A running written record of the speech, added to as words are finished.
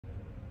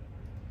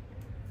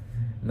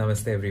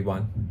Namaste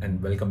everyone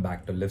and welcome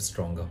back to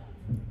Livestronger.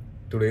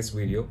 Today's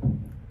video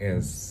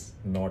is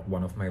not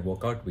one of my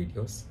workout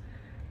videos.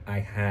 I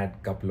had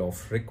a couple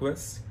of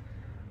requests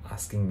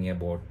asking me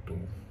about to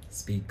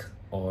speak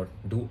or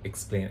do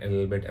explain a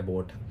little bit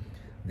about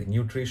the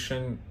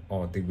nutrition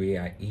or the way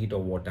I eat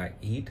or what I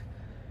eat.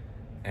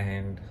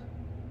 And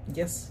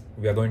yes,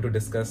 we are going to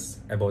discuss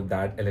about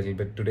that a little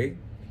bit today.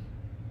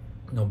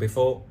 Now,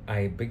 before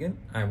I begin,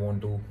 I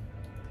want to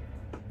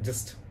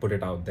just put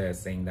it out there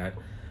saying that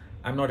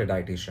I'm not a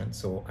dietitian,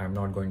 so I'm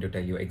not going to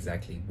tell you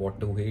exactly what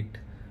to eat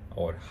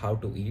or how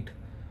to eat.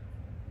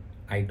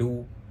 I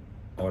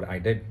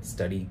did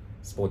study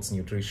sports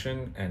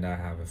nutrition and I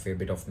have a fair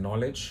bit of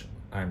knowledge.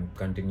 I'm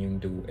continuing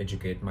to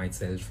educate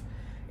myself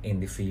in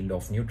the field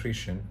of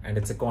nutrition, and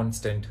it's a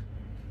constant,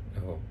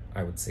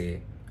 I would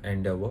say,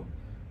 endeavor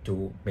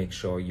to make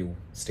sure you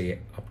stay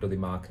up to the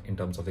mark in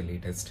terms of the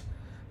latest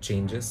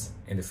changes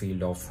in the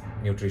field of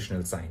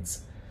nutritional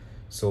science.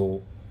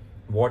 So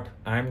what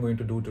I'm going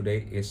to do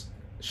today is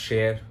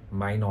share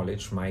my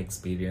knowledge, my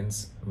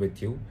experience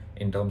with you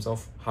in terms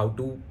of how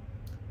to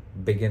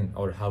begin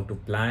or how to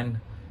plan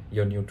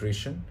your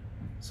nutrition.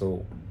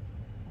 So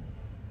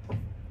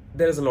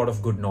there is a lot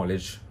of good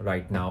knowledge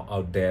right now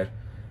out there,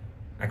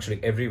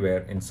 actually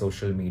everywhere in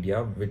social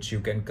media, which you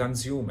can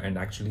consume and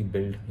actually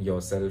build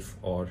yourself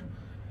or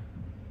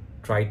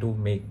try to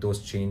make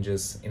those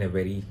changes in a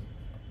very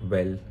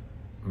well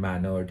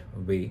mannered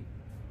way.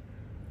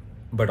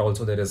 But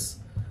also there is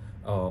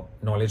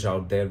knowledge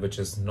out there which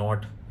is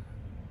not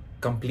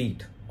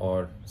complete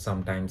or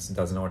sometimes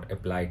does not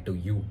apply to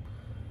you,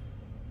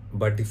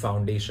 but the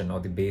foundation or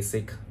the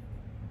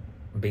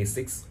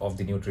basics of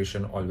the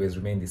nutrition always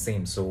remain the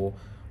same. So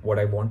what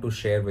I want to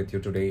share with you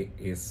today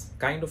is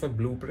kind of a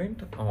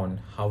blueprint on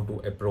how to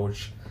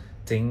approach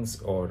things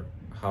or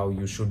how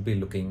you should be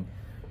looking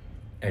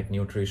at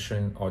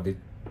nutrition or the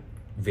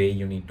way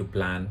you need to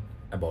plan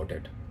about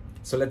it.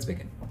 So let's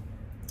begin.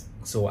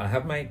 So I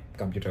have my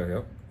computer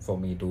here for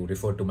me to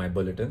refer to my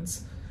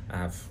bulletins. I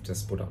have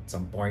just put out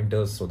some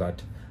pointers so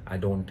that I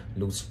don't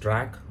lose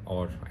track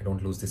or I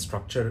don't lose the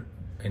structure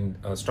in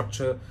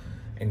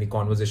the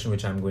conversation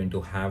which I'm going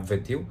to have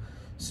with you.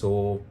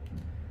 So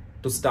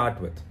to start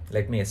with,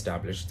 let me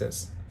establish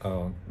this.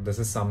 This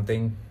is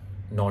something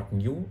not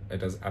new.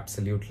 It is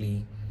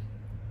absolutely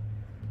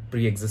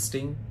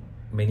pre-existing.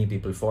 Many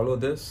people follow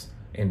this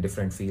in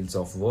different fields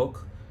of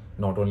work,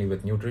 not only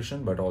with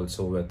nutrition, but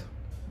also with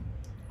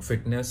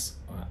fitness.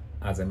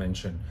 As I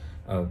mentioned,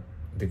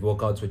 the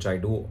workouts which I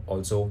do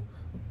also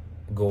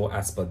go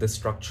as per this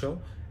structure,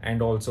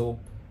 and also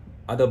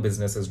other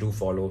businesses do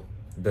follow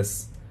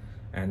this,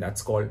 and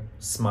that's called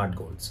SMART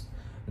goals.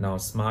 Now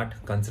SMART,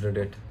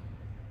 consider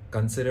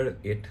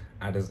it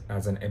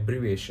as an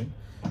abbreviation.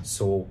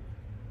 So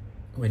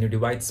when you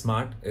divide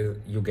SMART,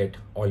 you get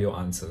all your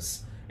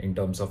answers in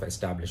terms of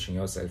establishing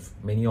yourself.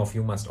 Many of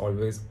you must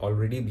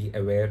already be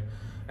aware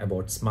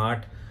about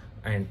SMART,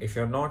 and if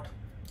you're not,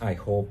 I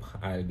hope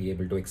I'll be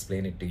able to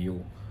explain it to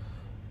you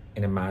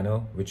in a manner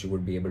which you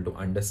would be able to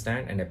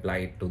understand and apply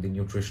it to the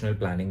nutritional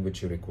planning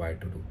which you require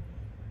to do.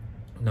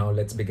 Now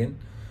let's begin.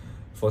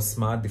 For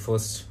SMART, the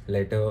first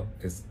letter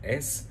is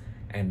S,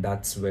 and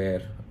that's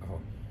where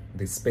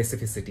the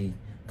specificity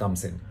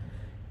comes in.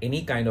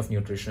 Any kind of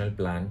nutritional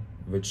plan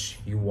which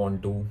you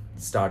want to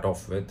start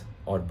off with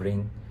or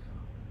bring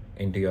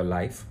into your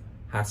life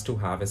has to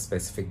have a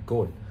specific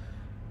goal.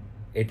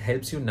 It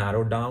helps you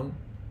narrow down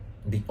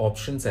the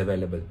options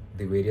available,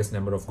 the various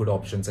number of good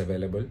options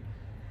available,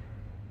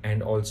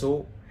 and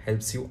also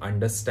helps you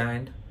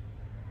understand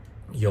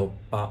your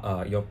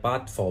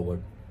path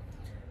forward.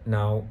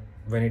 Now,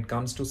 when it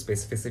comes to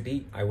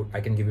specificity, I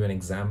can give you an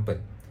example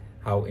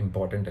how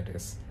important it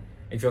is.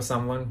 If you're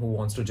someone who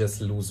wants to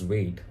just lose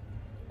weight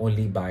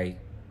only by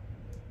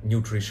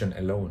nutrition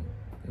alone,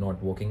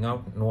 not working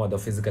out, no other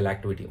physical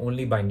activity,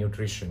 only by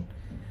nutrition,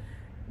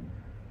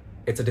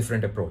 it's a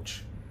different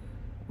approach.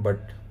 But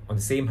on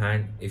the same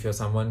hand, if you're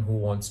someone who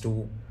wants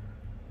to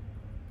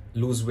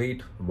lose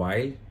weight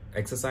while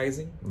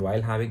exercising,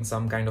 while having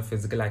some kind of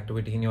physical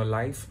activity in your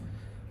life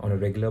on a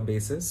regular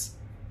basis,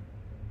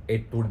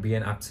 it would be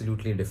an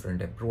absolutely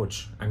different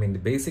approach. I mean, the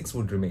basics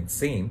would remain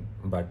same,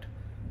 but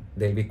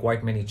there'll be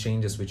quite many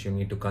changes which you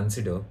need to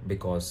consider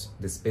because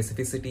the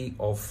specificity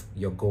of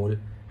your goal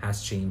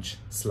has changed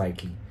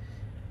slightly.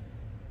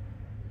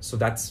 So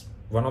that's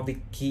one of the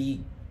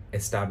key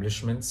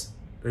establishments.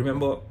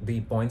 Remember,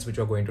 the points which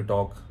we're going to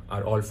talk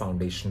are all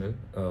foundational.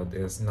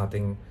 There's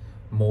nothing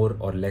more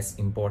or less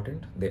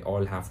important. They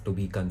all have to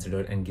be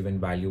considered and given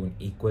value in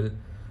equal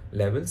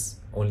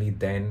levels. Only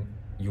then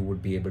you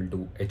would be able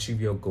to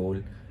achieve your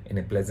goal in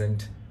a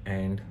pleasant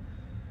and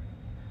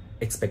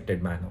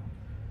expected manner.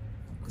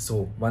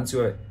 So once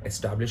you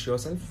establish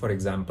yourself, for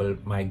example,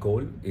 my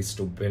goal is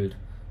to build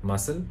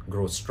muscle,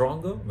 grow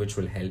stronger, which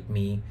will help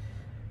me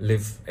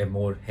live a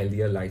more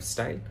healthier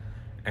lifestyle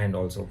and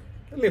also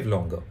live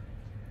longer.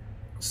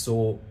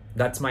 So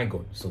that's my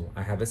goal. So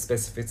I have a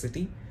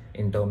specificity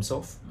in terms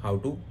of how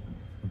to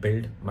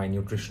build my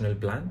nutritional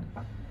plan.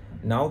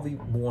 Now we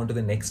move on to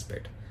the next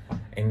bit.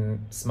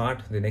 In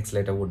SMART, the next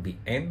letter would be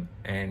M,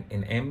 and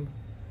in M,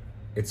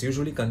 it's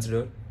usually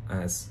considered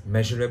as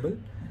measurable.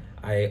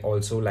 I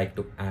also like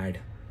to add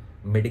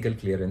medical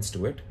clearance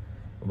to it.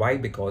 Why?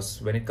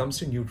 Because when it comes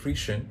to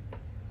nutrition,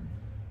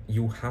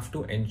 you have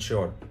to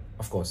ensure,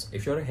 of course,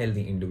 if you're a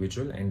healthy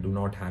individual and do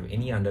not have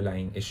any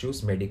underlying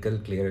issues, medical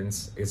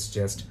clearance is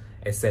just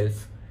a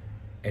self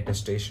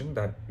attestation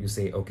that you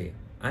say, okay,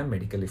 I'm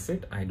medically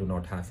fit, I do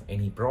not have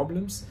any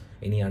problems,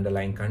 any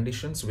underlying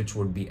conditions which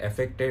would be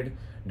affected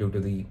due to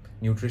the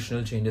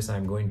nutritional changes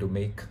I'm going to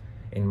make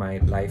in my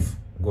life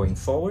going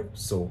forward,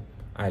 so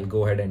I'll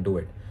go ahead and do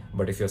it.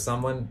 But if you're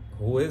someone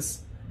who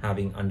is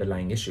having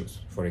underlying issues,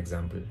 for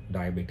example,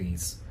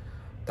 diabetes,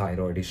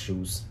 thyroid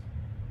issues,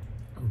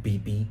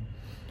 BP,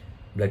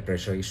 blood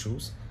pressure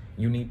issues,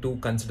 you need to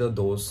consider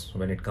those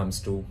when it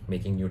comes to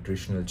making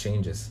nutritional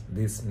changes.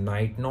 This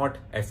might not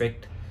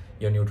affect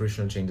your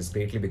nutritional changes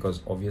greatly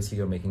because obviously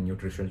you're making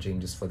nutritional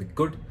changes for the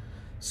good.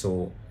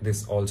 So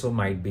this also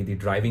might be the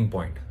driving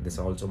point. This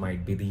also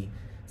might be the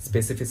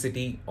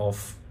specificity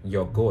of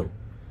your goal.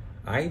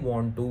 I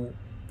want to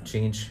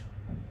change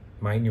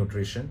my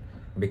nutrition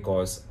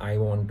because I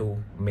want to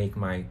make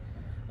my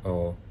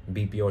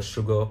BP or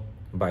sugar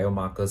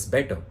biomarkers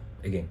better.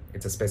 Again,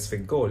 it's a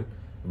specific goal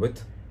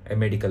with a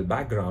medical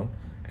background,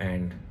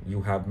 and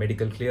you have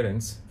medical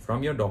clearance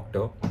from your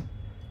doctor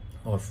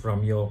or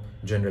from your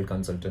general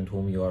consultant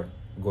whom you are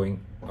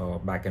going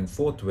back and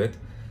forth with,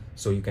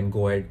 so you can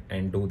go ahead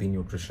and do the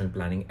nutritional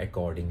planning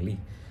accordingly.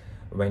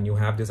 When you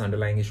have these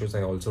underlying issues,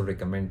 I also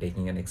recommend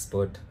taking an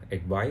expert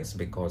advice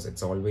because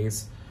it's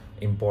always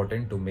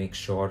important to make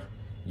sure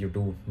you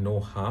do no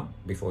harm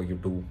before you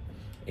do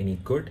any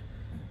good.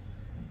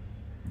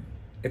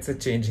 It's a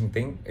changing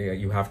thing.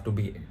 You have to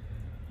be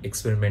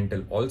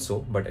experimental also,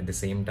 but at the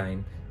same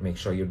time, make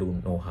sure you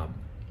do no harm.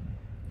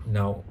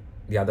 Now,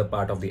 the other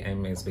part of the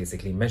M is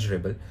basically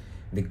measurable.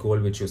 The goal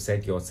which you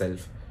set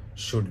yourself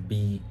should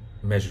be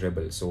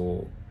measurable.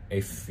 So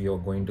if you're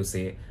going to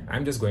say,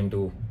 I'm just going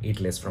to eat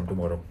less from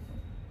tomorrow,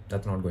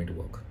 that's not going to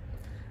work.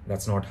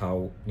 That's not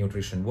how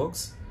nutrition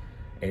works.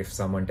 If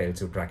someone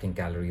tells you tracking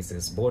calories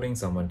is boring,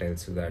 someone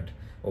tells you that,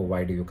 oh,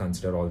 why do you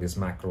consider all these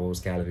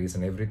macros, calories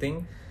and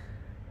everything?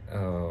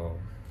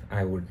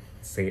 I would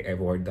say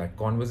avoid that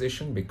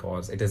conversation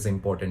because it is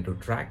important to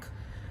track.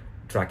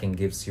 Tracking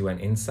gives you an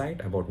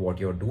insight about what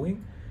you're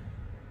doing.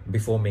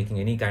 Before making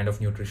any kind of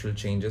nutritional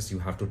changes, you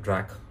have to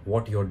track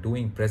what you're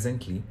doing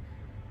presently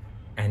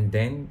and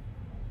then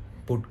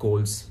put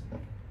goals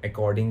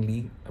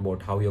accordingly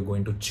about how you're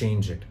going to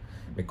change it.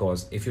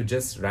 Because if you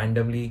just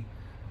randomly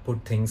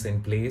put things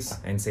in place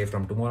and say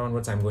from tomorrow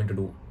onwards I'm going to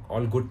do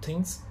all good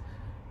things,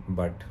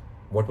 but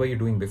what were you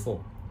doing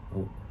before?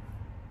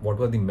 What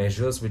were the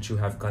measures which you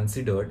have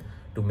considered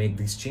to make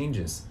these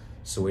changes?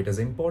 So it is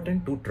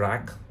important to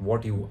track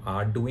what you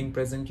are doing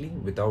presently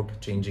without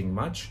changing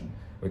much,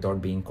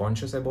 without being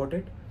conscious about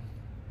it,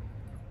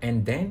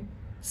 and then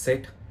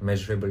set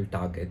measurable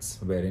targets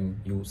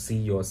wherein you see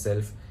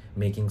yourself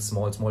making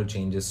small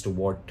changes to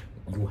what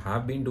you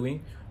have been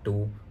doing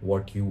to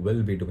what you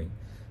will be doing.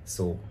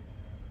 So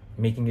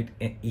making it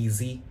an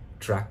easy,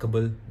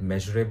 trackable,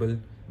 measurable,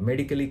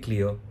 medically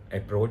clear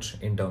approach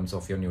in terms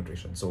of your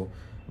nutrition. So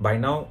by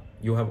now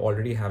you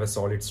already have a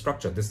solid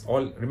structure. This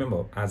all,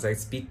 remember, as I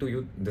speak to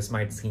you, this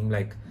might seem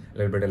like a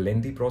little bit a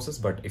lengthy process,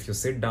 but if you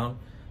sit down,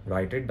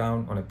 write it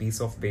down on a piece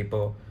of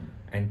paper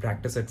and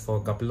practice it for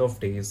a couple of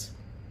days,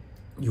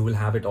 you will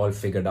have it all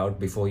figured out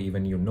before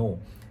even you know,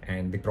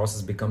 and the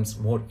process becomes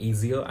more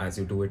easier as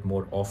you do it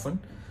more often.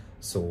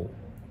 So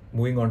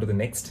moving on to the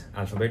next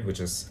alphabet, which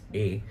is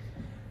A,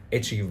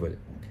 achievable.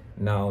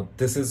 Now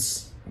this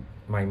is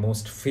my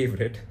most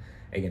favorite.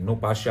 Again, no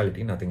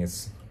partiality, nothing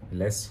is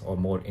less or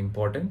more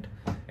important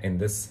in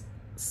this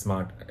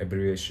SMART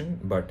abbreviation,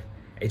 but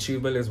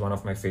achievable is one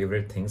of my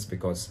favorite things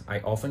because I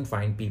often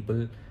find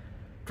people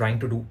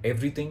trying to do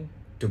everything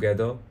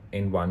together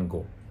in one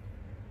go.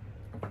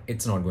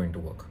 It's not going to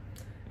work,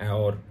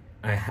 or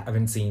I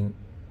haven't seen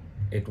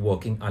it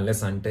working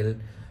unless until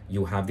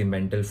you have the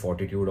mental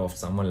fortitude of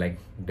someone like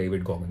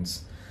David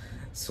Goggins.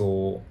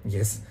 So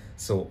yes,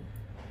 so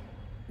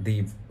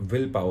the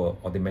willpower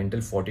or the mental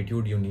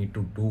fortitude you need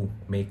to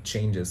make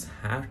changes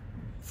have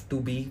to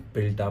be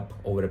built up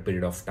over a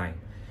period of time.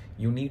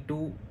 You need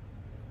to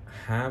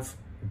have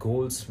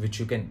goals which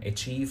you can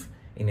achieve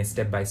in a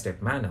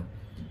step-by-step manner.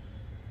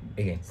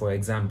 Again, for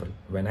example,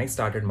 when I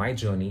started my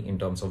journey in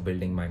terms of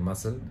building my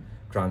muscle,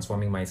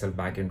 transforming myself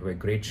back into a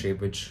great shape,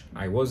 which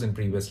I was in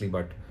previously,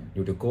 but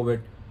due to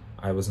COVID,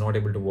 I was not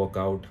able to work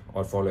out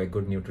or follow a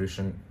good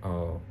nutrition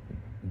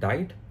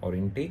diet or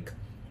intake.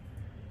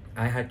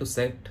 I had to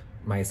set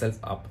myself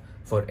up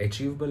for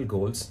achievable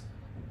goals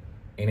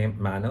in a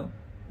manner.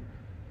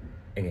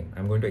 Again,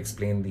 I'm going to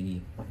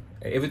explain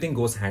everything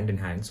goes hand in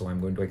hand, so I'm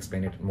going to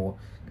explain it more.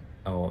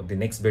 The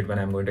next bit when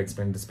I'm going to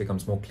explain this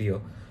becomes more clear.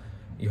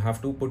 You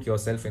have to put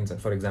yourself inside.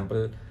 For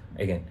example,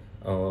 again,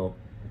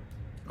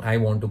 I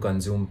want to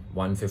consume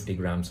 150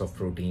 grams of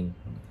protein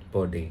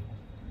per day.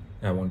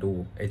 I want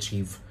to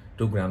achieve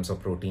 2 grams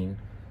of protein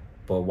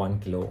per 1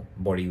 kilo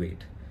body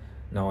weight.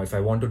 Now, if I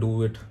want to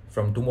do it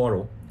from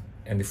tomorrow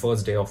and the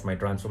first day of my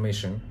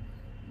transformation,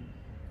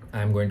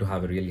 I'm going to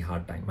have a really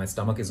hard time. My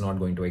stomach is not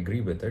going to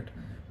agree with it.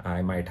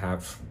 I might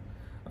have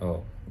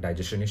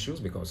digestion issues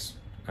because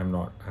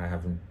I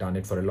haven't done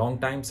it for a long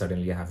time.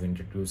 Suddenly I have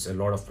introduced a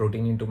lot of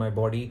protein into my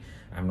body.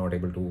 I'm not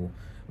able to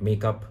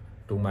make up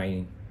to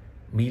my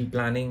meal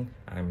planning.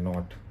 I'm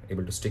not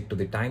able to stick to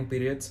the time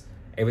periods.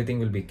 Everything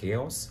will be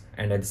chaos.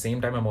 And at the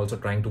same time, I'm also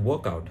trying to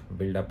work out,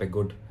 build up a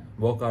good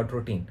workout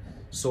routine.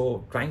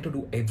 So trying to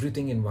do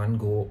everything in one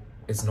go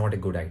is not a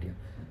good idea.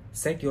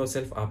 Set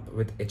yourself up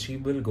with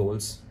achievable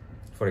goals.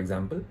 For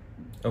example,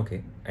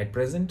 okay, at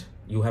present,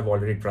 you have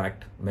already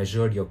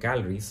measured your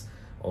calories,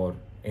 or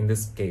in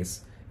this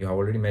case, you have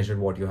already measured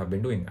what you have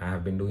been doing. I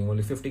have been doing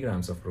only 50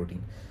 grams of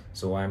protein.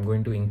 So I'm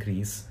going to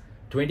increase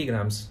 20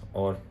 grams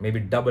or maybe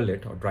double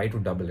it, or try to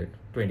double it.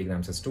 20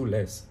 grams is too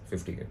less,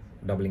 50,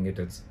 doubling it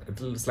is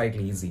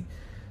slightly easy.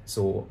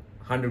 So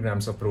 100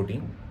 grams of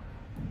protein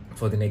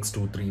for the next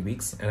 2-3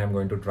 weeks, and I'm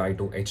going to try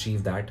to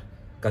achieve that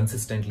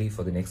consistently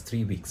for the next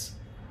 3 weeks.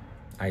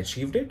 I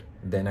achieved it,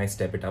 then I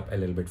step it up a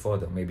little bit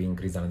further, maybe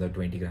increase another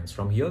 20 grams.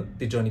 From here,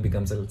 the journey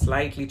becomes a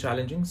slightly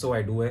challenging, so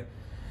I do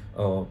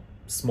a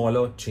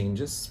smaller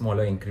changes,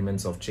 smaller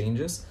increments of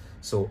changes.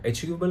 So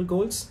achievable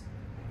goals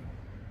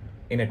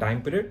in a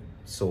time period,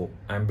 so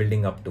I'm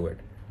building up to it.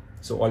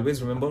 So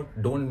always remember,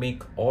 don't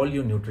make all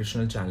your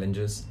nutritional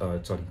changes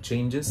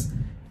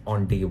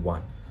on day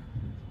one.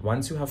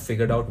 Once you have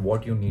figured out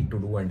what you need to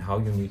do and how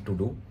you need to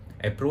do,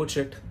 approach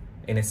it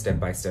in a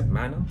step-by-step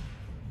manner.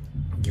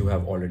 You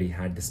have already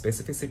had the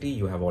specificity,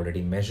 you have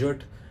already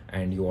measured,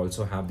 and you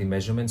also have the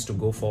measurements to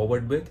go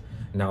forward with.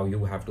 Now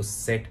you have to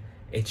set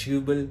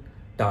achievable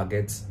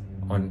targets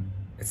on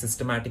a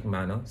systematic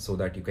manner so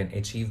that you can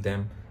achieve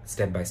them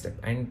step by step.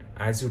 And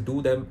as you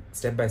do them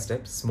step by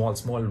step,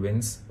 small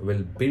wins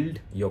will build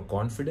your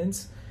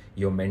confidence,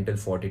 your mental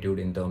fortitude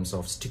in terms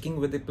of sticking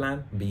with the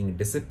plan, being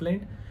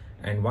disciplined.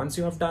 And once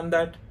you have done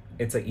that,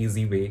 it's an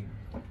easy way.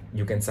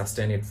 You can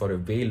sustain it for a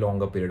way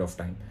longer period of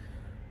time.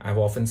 I've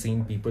often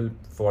seen people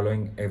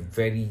following a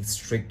very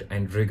strict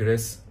and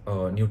rigorous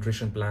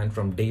nutrition plan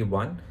from day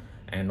one,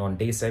 and on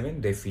day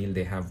 7 they feel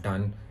they have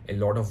done a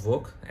lot of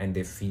work and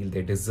they feel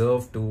they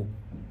deserve to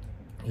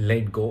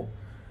let go,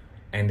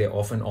 and they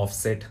often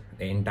offset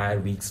the entire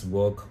week's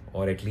work,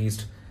 or at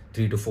least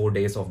 3 to 4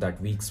 days of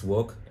that week's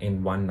work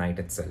in one night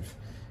itself.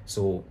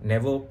 So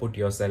never put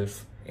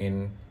yourself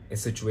in a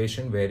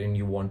situation wherein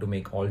you want to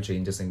make all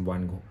changes in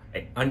one go,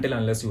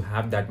 unless you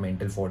have that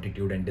mental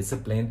fortitude and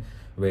discipline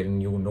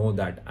wherein you know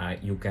that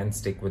you can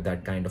stick with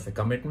that kind of a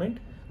commitment.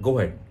 Go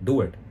ahead,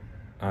 do it.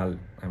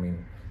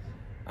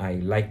 I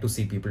like to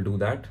see people do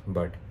that,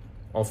 but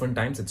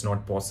oftentimes it's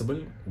not possible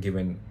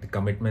given the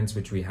commitments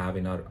which we have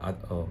in our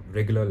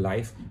regular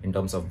life in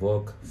terms of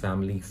work,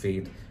 family,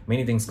 faith.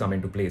 Many things come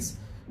into place.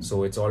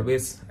 So it's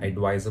always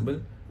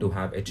advisable to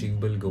have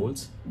achievable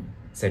goals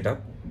set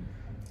up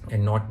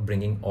and not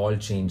bringing all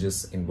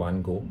changes in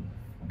one go,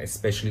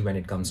 especially when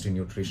it comes to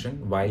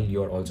nutrition, while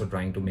you're also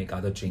trying to make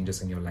other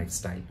changes in your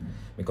lifestyle,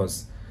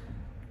 because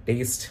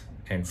taste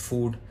and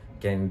food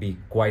can be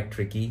quite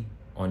tricky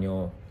on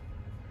your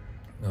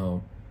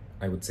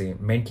I would say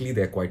mentally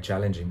they're quite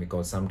challenging,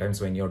 because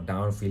sometimes when you're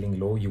down, feeling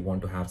low, you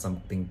want to have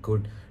something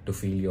good to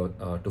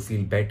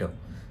feel better.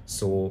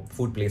 So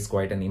food plays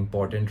quite an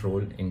important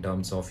role in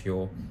terms of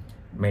your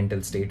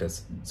mental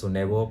status. So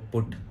never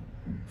put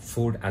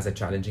food as a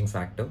challenging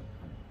factor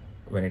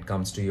when it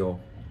comes to your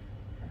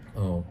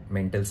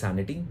mental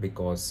sanity,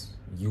 because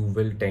you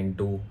will tend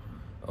to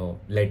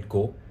let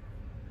go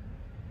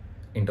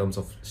in terms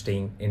of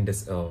staying in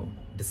this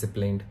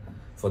disciplined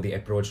for the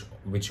approach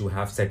which you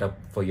have set up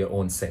for your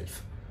own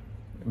self.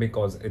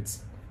 Because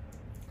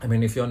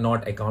if you're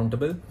not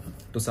accountable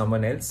to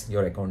someone else,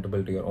 you're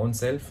accountable to your own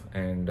self,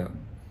 and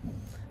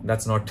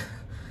that's not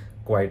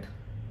quite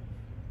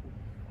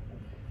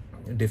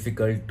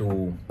difficult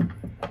to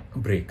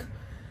break.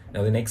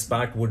 Now the next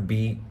part would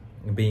be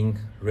being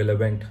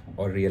relevant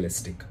or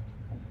realistic.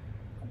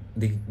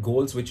 The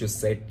goals which you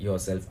set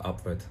yourself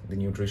up with, the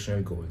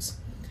nutritional goals.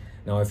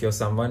 Now if you're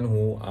someone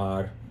who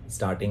are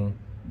starting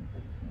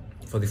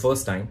for the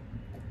first time,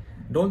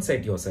 don't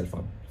set yourself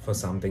up for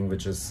something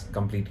which is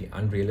completely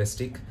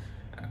unrealistic.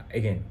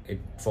 Again, it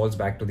falls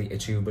back to the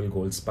achievable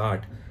goals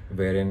part,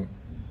 wherein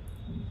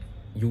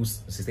you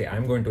say,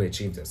 I'm going to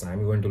achieve this,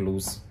 I'm going to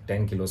lose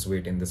 10 kilos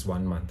weight in this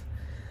 1 month.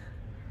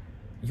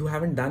 You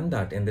haven't done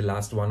that in the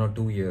last 1 or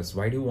 2 years.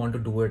 Why do you want to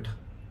do it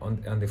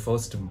on the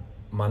first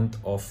month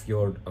of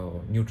your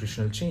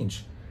nutritional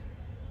change?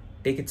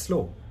 Take it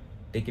slow.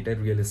 Take it a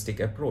realistic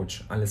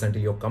approach. Unless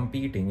until you're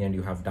competing and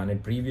you have done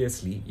it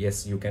previously,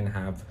 yes, you can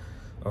have,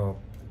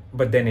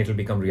 but then it'll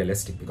become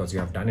realistic because you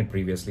have done it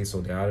previously. So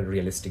there are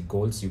realistic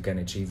goals, you can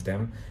achieve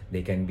them.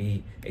 They can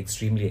be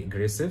extremely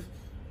aggressive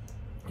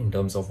in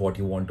terms of what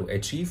you want to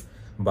achieve.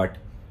 But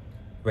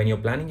when you're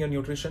planning your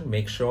nutrition,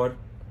 make sure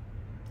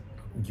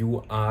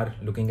you are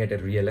looking at a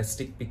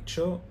realistic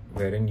picture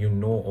wherein you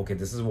know, okay,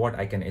 this is what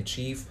I can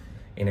achieve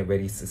in a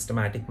very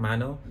systematic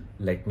manner.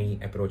 Let me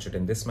approach it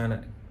in this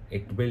manner.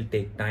 It will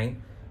take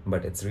time,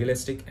 but it's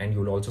realistic, and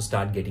you'll also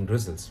start getting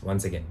results.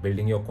 Once again,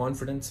 building your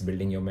confidence,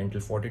 building your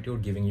mental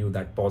fortitude, giving you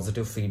that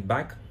positive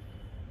feedback,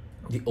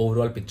 the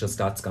overall picture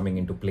starts coming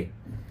into play.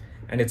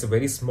 And it's a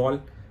very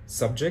small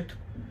subject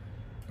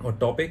or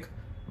topic,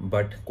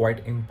 but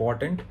quite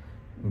important,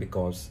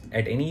 because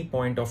at any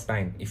point of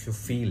time, if you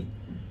feel,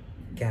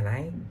 can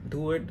I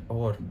do it,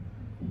 or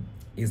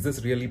is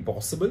this really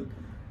possible,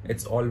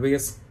 it's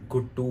always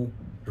good to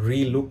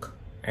relook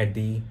at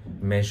the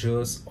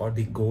measures or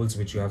the goals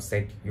which you have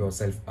set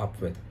yourself up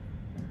with.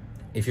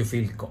 If you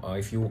feel,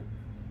 if you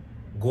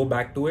go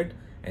back to it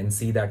and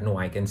see that no,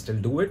 I can still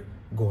do it,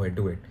 go ahead,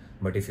 do it.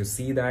 But if you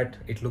see that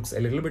it looks a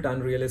little bit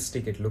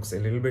unrealistic, it looks a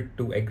little bit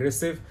too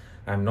aggressive,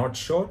 I'm not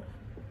sure,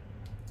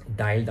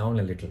 dial down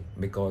a little,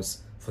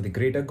 because for the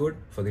greater good,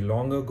 for the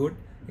longer good,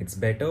 it's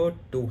better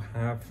to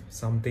have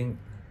something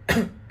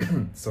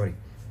sorry,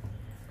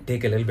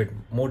 take a little bit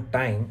more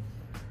time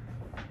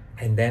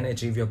and then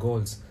achieve your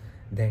goals,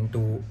 than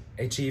to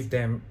achieve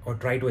them or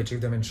try to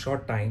achieve them in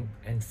short time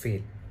and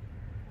fail.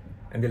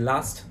 And the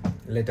last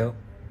letter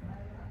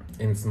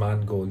in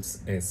SMART goals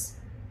is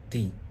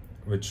T,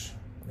 which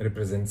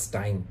represents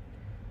time.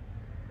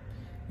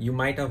 You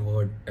might have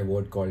heard a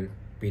word called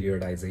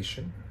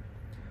periodization.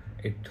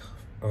 It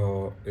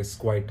is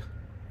quite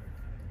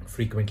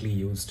frequently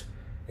used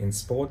in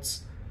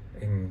sports,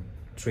 in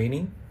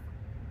training,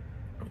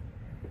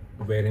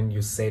 wherein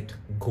you set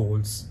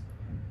goals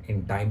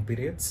in time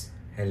periods,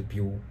 help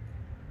you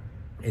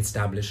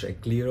establish a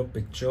clearer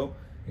picture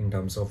in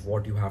terms of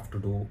what you have to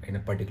do in a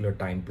particular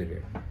time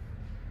period.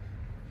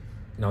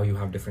 Now you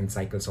have different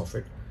cycles of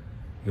it.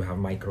 You have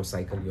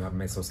microcycle, you have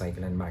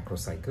mesocycle and macro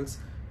cycles.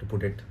 To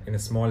put it in a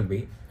small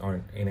way,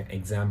 or in an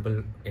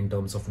example in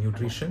terms of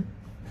nutrition,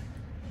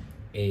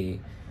 a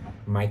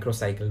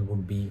microcycle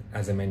would be,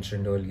 as I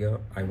mentioned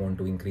earlier, I want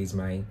to increase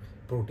my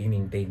protein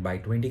intake by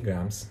 20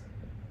 grams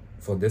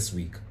for this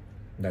week.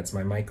 That's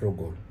my micro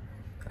goal.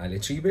 I'll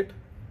achieve it,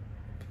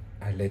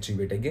 I'll achieve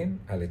it again,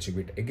 I'll achieve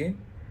it again.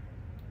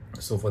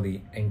 So for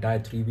the entire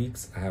 3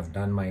 weeks, I have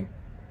done my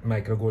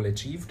micro goal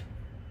achieved.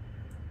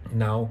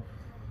 Now,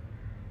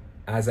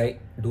 as I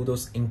do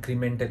those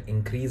incremental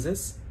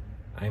increases,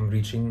 I'm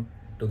reaching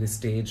to the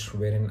stage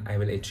wherein I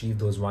will achieve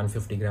those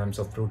 150 grams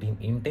of protein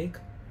intake,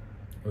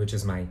 which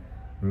is my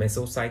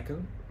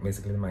mesocycle,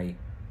 basically my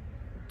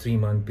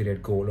 3-month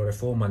period goal or a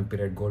 4-month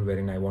period goal,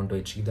 wherein I want to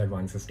achieve that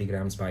 150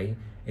 grams by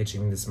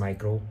achieving this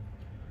micro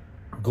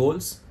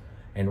goals.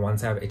 And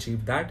once I have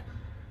achieved that,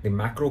 the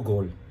macro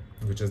goal,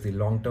 which is the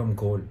long-term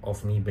goal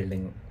of me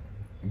building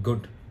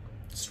good,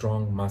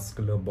 strong,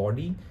 muscular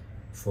body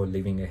for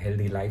living a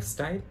healthy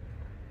lifestyle,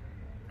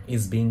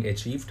 is being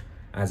achieved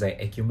as I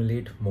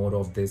accumulate more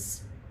of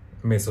this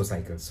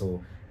mesocycle.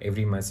 So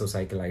every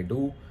mesocycle I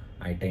do,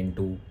 I tend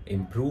to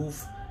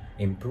improve,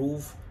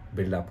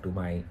 build up to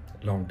my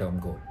long-term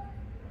goal.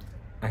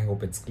 I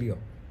hope it's clear.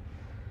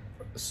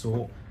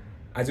 So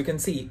as you can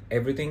see,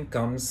 everything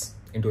comes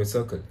into a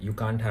circle. You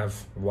can't have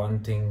one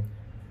thing,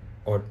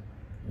 or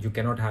you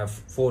cannot have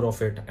 4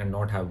 of it and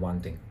not have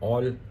one thing.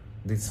 All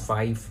these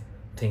 5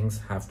 things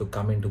have to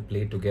come into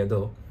play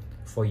together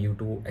for you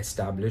to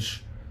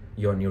establish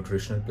your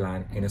nutritional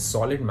plan in a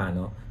solid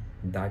manner,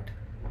 that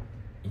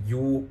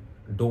you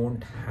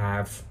don't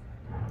have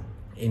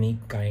any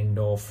kind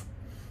of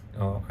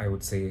I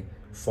would say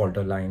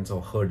falter lines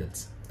or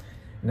hurdles.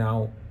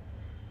 Now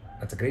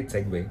that's a great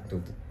segue to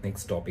the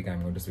next topic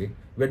I'm going to say.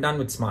 We're done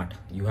with SMART.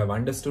 You have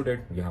understood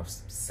it. You have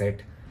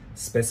set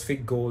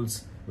specific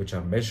goals which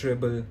are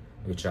measurable,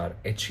 which are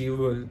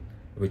achievable,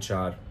 which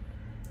are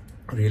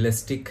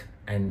realistic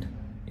and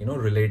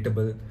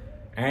relatable,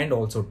 and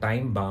also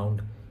time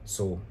bound.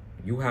 So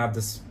you have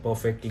this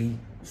perfectly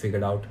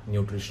figured out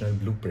nutritional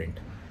blueprint.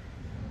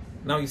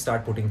 Now you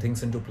start putting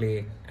things into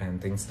play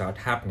and things start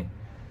happening.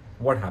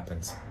 What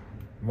happens?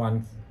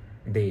 One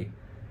day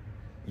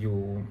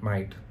you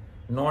might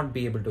not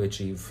be able to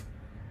achieve,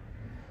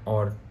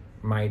 or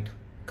might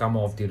come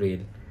off the rail,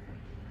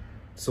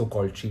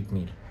 so-called cheat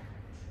meal.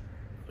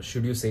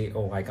 Should you say,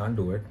 oh, I can't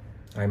do it,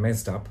 I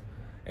messed up,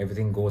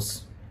 everything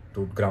goes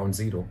to ground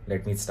zero,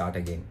 let me start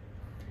again?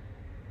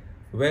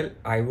 Well,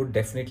 I would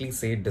definitely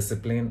say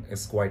discipline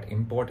is quite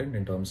important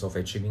in terms of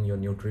achieving your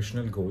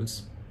nutritional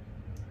goals,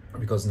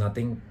 because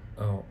nothing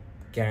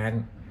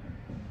can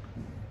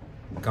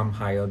come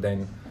higher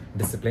than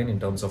discipline in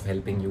terms of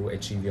helping you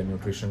achieve your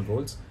nutritional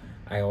goals.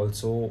 I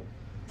also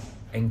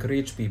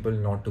encourage people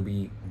not to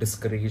be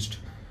discouraged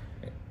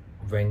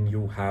when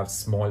you have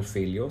small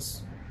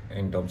failures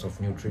in terms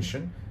of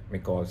nutrition,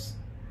 because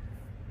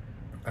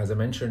as I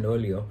mentioned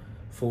earlier,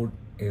 food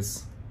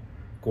is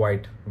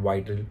quite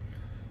vital.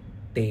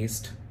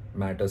 Taste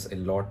matters a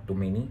lot to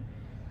many,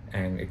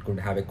 and it could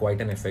have quite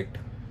an effect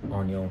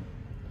on your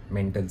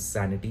mental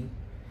sanity.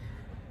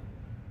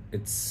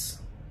 It's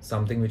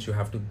something which you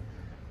have to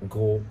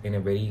go in a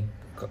very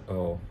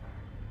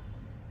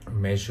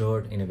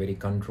measured, in a very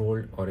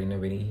controlled, or in a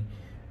very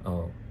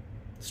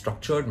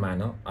structured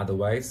manner.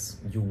 Otherwise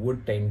you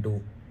would tend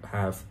to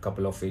have a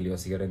couple of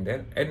failures here and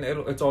there, and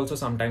it's also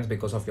sometimes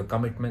because of your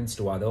commitments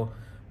to other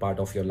part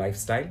of your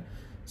lifestyle.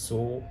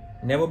 So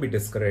never be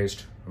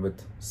discouraged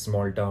with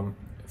small term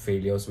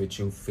failures which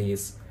you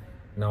face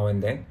now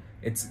and then.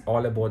 It's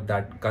all about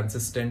that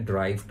consistent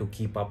drive to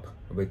keep up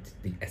with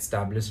the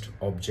established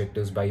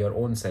objectives by your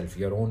own self,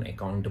 your own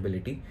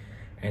accountability.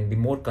 And the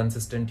more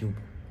consistent you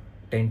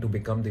tend to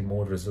become, the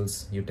more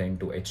results you tend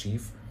to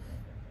achieve.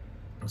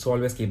 So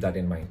always keep that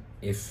in mind.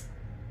 If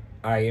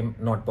I am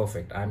not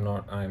perfect, I'm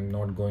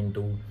not going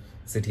to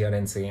sit here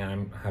and say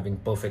I'm having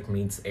perfect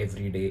meals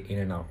every day in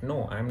and out.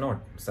 No, I'm not.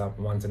 So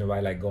once in a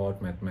while I go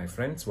out with my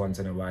friends. Once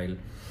in a while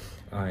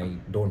I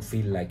don't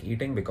feel like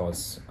eating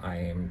because I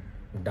am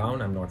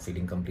down, I'm not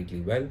feeling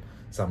completely well.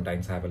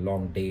 Sometimes I have a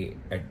long day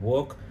at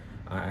work,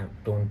 I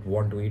don't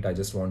want to eat, I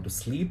just want to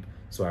sleep,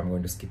 so I'm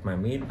going to skip my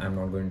meal. I'm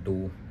not going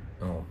to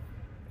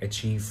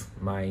achieve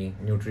my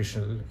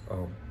nutritional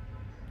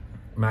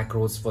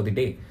macros for the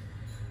day.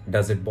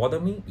 Does it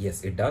bother me?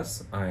 Yes, it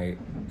does.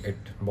 It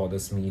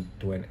bothers me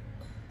to a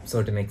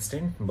certain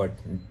extent, but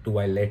do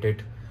I let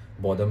it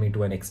bother me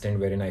to an extent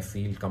wherein I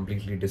feel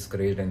completely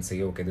discouraged and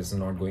say, okay, this is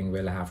not going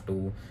well, I have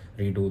to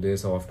redo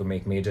this, or have to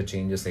make major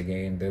changes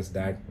again, this,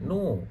 that?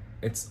 No,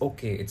 it's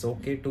okay. It's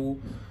okay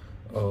to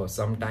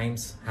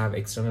sometimes have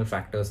external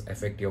factors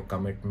affect your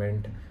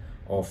commitment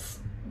of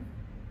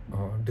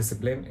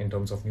discipline in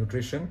terms of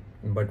nutrition.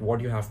 But what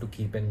you have to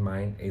keep in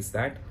mind is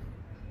that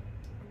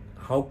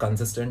how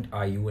consistent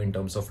are you in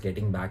terms of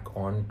getting back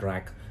on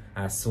track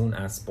as soon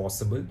as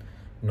possible,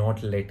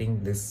 not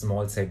letting these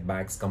small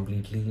setbacks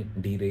completely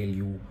derail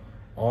you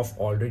of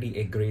already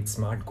a great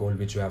SMART goal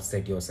which you have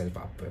set yourself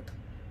up with.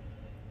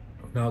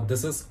 Now,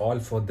 this is all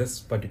for this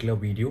particular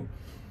video.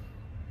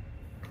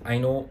 I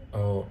know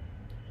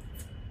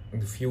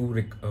a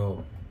few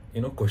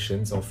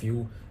questions or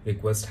few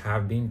requests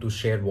have been to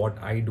share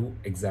what I do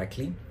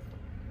exactly.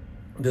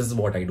 This is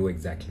what I do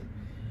exactly.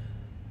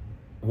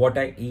 What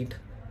I eat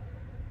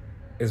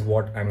is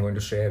what I'm going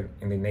to share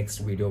in the next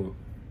video,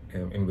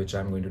 in which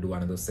I'm going to do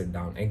another sit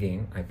down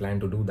again. I plan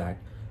to do that,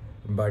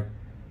 but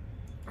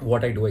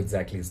what I do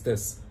exactly is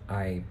this.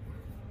 I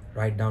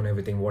write down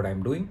everything what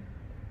I'm doing.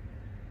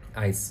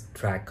 I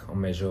track or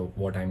measure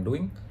what I'm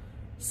doing,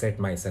 set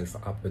myself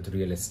up with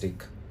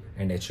realistic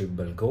and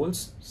achievable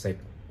goals, set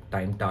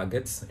time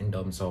targets in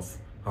terms of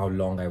how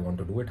long I want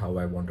to do it, how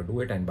I want to do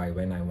it, and by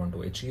when I want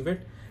to achieve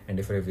it. And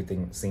if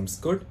everything seems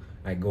good,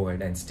 I go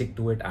ahead and stick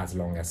to it as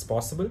long as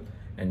possible.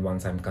 And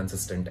once I'm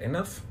consistent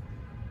enough,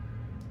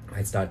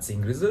 I start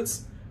seeing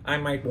results. I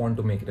might want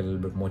to make it a little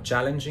bit more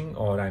challenging,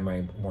 or I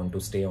might want to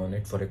stay on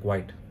it for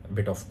quite a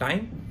bit of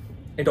time.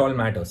 It all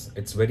matters.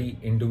 It's very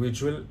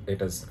individual.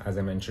 It is, as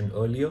I mentioned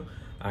earlier,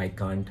 I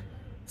can't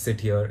sit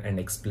here and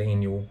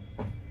explain you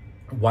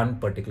one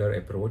particular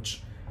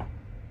approach.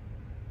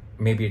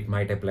 Maybe it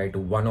might apply to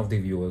one of the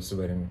viewers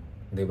wherein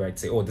they might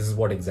say, oh, this is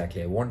what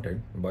exactly I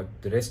wanted. But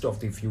the rest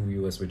of the few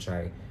viewers which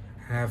I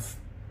have,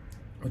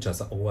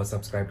 who are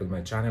subscribed to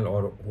my channel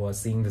or who are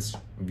seeing this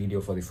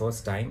video for the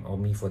first time, or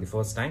me for the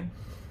first time,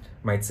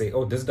 might say,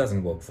 oh, this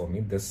doesn't work for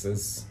me, this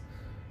is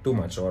too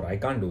much, or I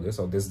can't do this,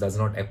 or this does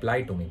not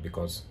apply to me.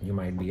 Because you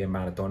might be a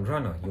marathon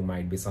runner, you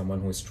might be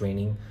someone who is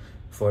training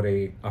for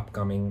a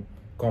upcoming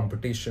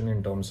competition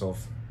in terms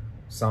of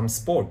some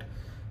sport,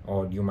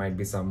 or you might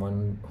be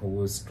someone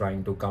who is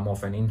trying to come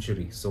off an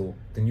injury. So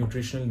the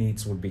nutritional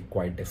needs would be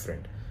quite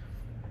different.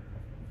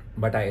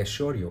 But I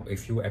assure you,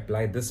 if you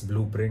apply this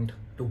blueprint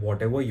to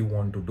whatever you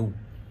want to do,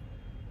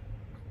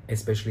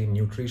 especially in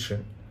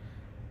nutrition,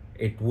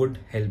 it would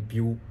help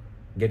you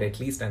get at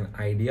least an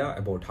idea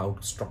about how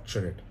to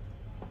structure it.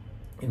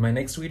 In my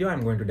next video,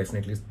 I'm going to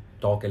definitely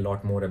talk a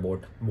lot more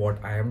about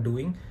what I am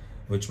doing,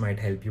 which might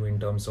help you in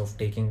terms of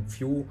taking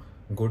few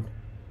good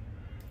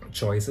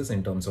choices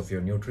in terms of your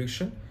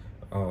nutrition.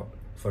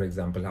 For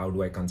example, how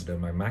do I consider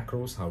my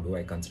macros? How do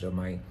I consider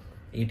my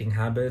eating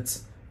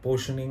habits,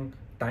 portioning,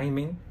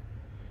 timing,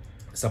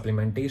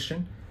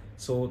 supplementation?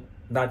 So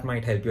that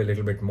might help you a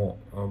little bit more.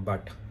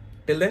 But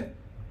till then,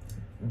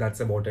 that's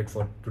about it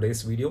for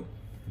today's video.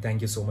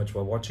 Thank you so much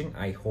for watching.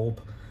 I hope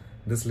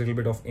this little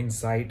bit of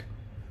insight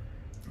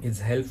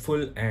is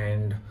helpful,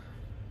 and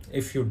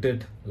if you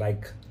did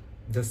like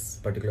this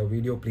particular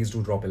video, please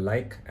do drop a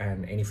like,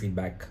 and any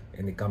feedback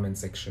in the comment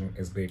section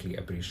is greatly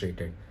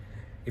appreciated.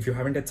 If you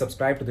haven't yet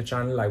subscribed to the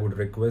channel, I would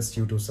request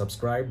you to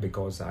subscribe,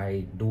 because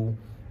I do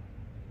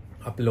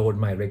upload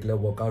my regular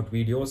workout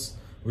videos,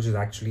 which is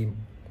actually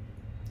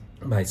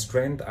my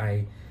strength.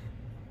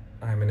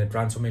 I'm in a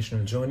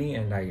transformational journey,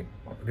 and I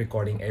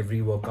recording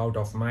every workout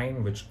of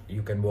mine, which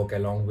you can work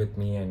along with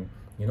me and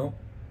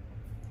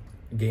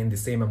gain the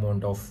same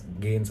amount of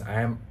gains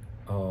I am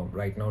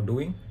right now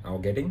doing or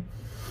getting.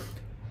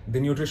 The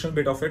nutritional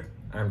bit of it,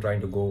 I'm trying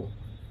to go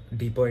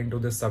deeper into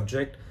this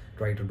subject,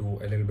 try to do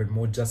a little bit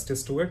more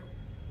justice to it.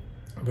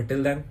 But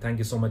till then, thank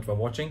you so much for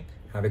watching.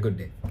 Have a good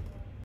day.